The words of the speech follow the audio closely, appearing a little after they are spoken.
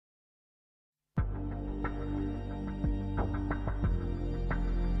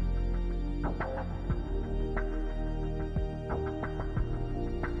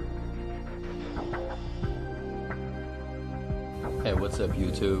What's up,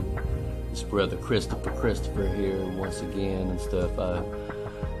 YouTube? It's brother Christopher here once again and stuff. I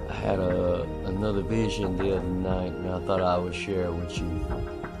had another vision the other night, and I thought I would share with you.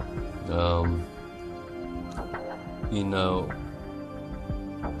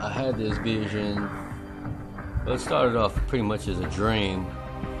 I had this vision. Well, it started off pretty much as a dream,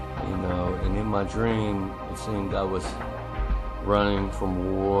 and in my dream, it seemed I was running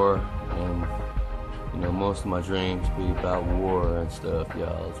from war, and most of my dreams be about war and stuff,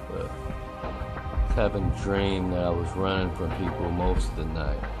 y'all. But I was having a dream that I was running from people most of the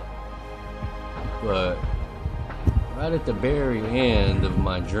night. But right at the very end of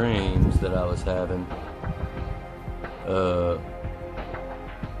my dreams that I was having,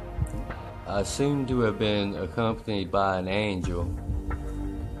 I seemed to have been accompanied by an angel,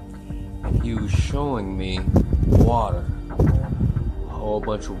 and he was showing me water, a whole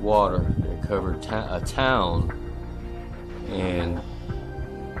bunch of water that covered a town, and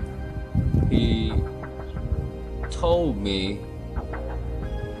he told me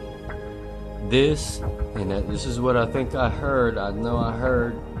this, and this is what I think I heard. I know I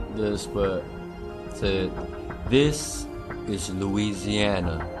heard this, but it said, "This is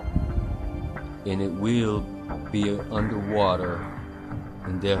Louisiana, and it will be underwater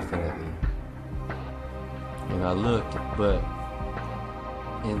indefinitely." And I looked,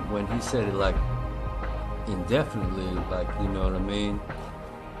 and when he said it like indefinitely, like, you know what I mean?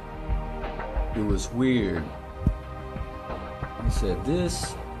 It was weird. He said,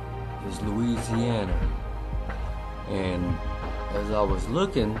 "This is Louisiana." And as I was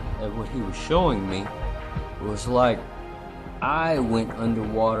looking at what he was showing me, it was like I went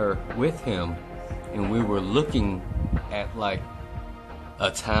underwater with him, and we were looking at like a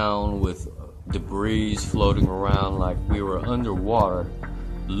town with debris floating around, like we were underwater,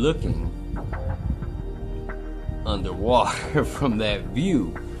 looking underwater from that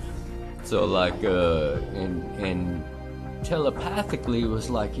view. So like and telepathically it was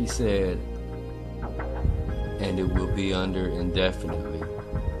like he said, "And it will be under indefinitely."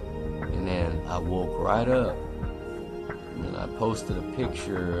 And then I woke right up, and I posted a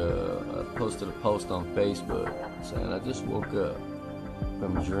picture, I posted a post on Facebook saying I just woke up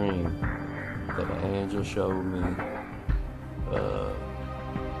from a dream that an angel showed me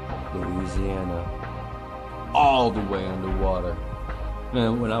Louisiana all the way underwater.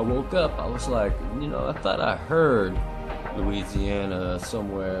 And when I woke up, I was like, I thought I heard Louisiana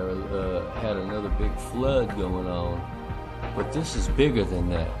somewhere had another big flood going on, but this is bigger than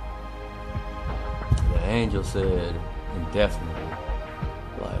that. The angel said indefinitely,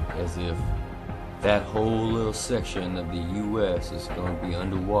 like as if that whole little section of the U.S. is going to be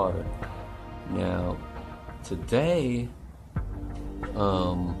underwater. Now, today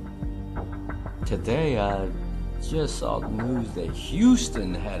I just saw the news that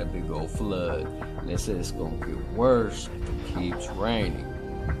Houston had a big old flood, and they said it's going to get worse if it keeps raining.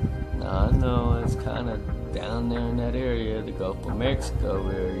 Now, I know it's kind of down there in that area, the Gulf of Mexico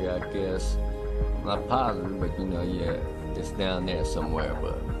area, I guess. I'm not positive, but yeah, it's down there somewhere.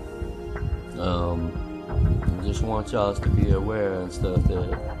 But I just want y'all to be aware and stuff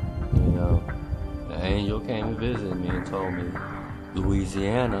that, the angel came and visited me and told me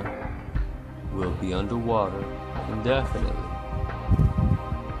Louisiana will be underwater indefinitely.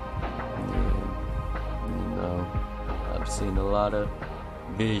 And, I've seen a lot of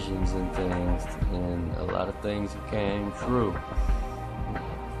visions and things, and a lot of things that came true.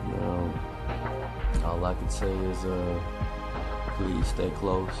 All I can say is, please stay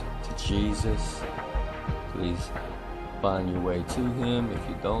close to Jesus. Please find your way to him. If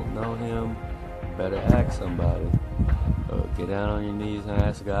you don't know him, better ask somebody. Get down on your knees and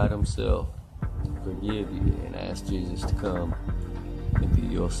ask God himself to forgive you, and ask Jesus to come and be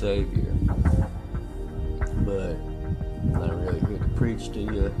your Savior. But I'm not really here to preach to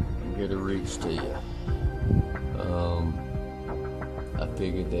you. I'm here to reach to you. I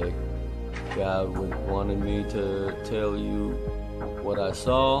figured that God wanted me to tell you what I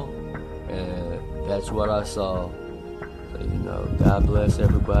saw, and that's what I saw. So, God bless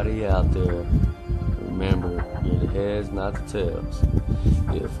everybody out there. Remember, you're the heads, not the tails.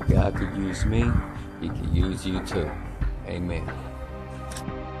 If God could use me, he could use you too. Amen.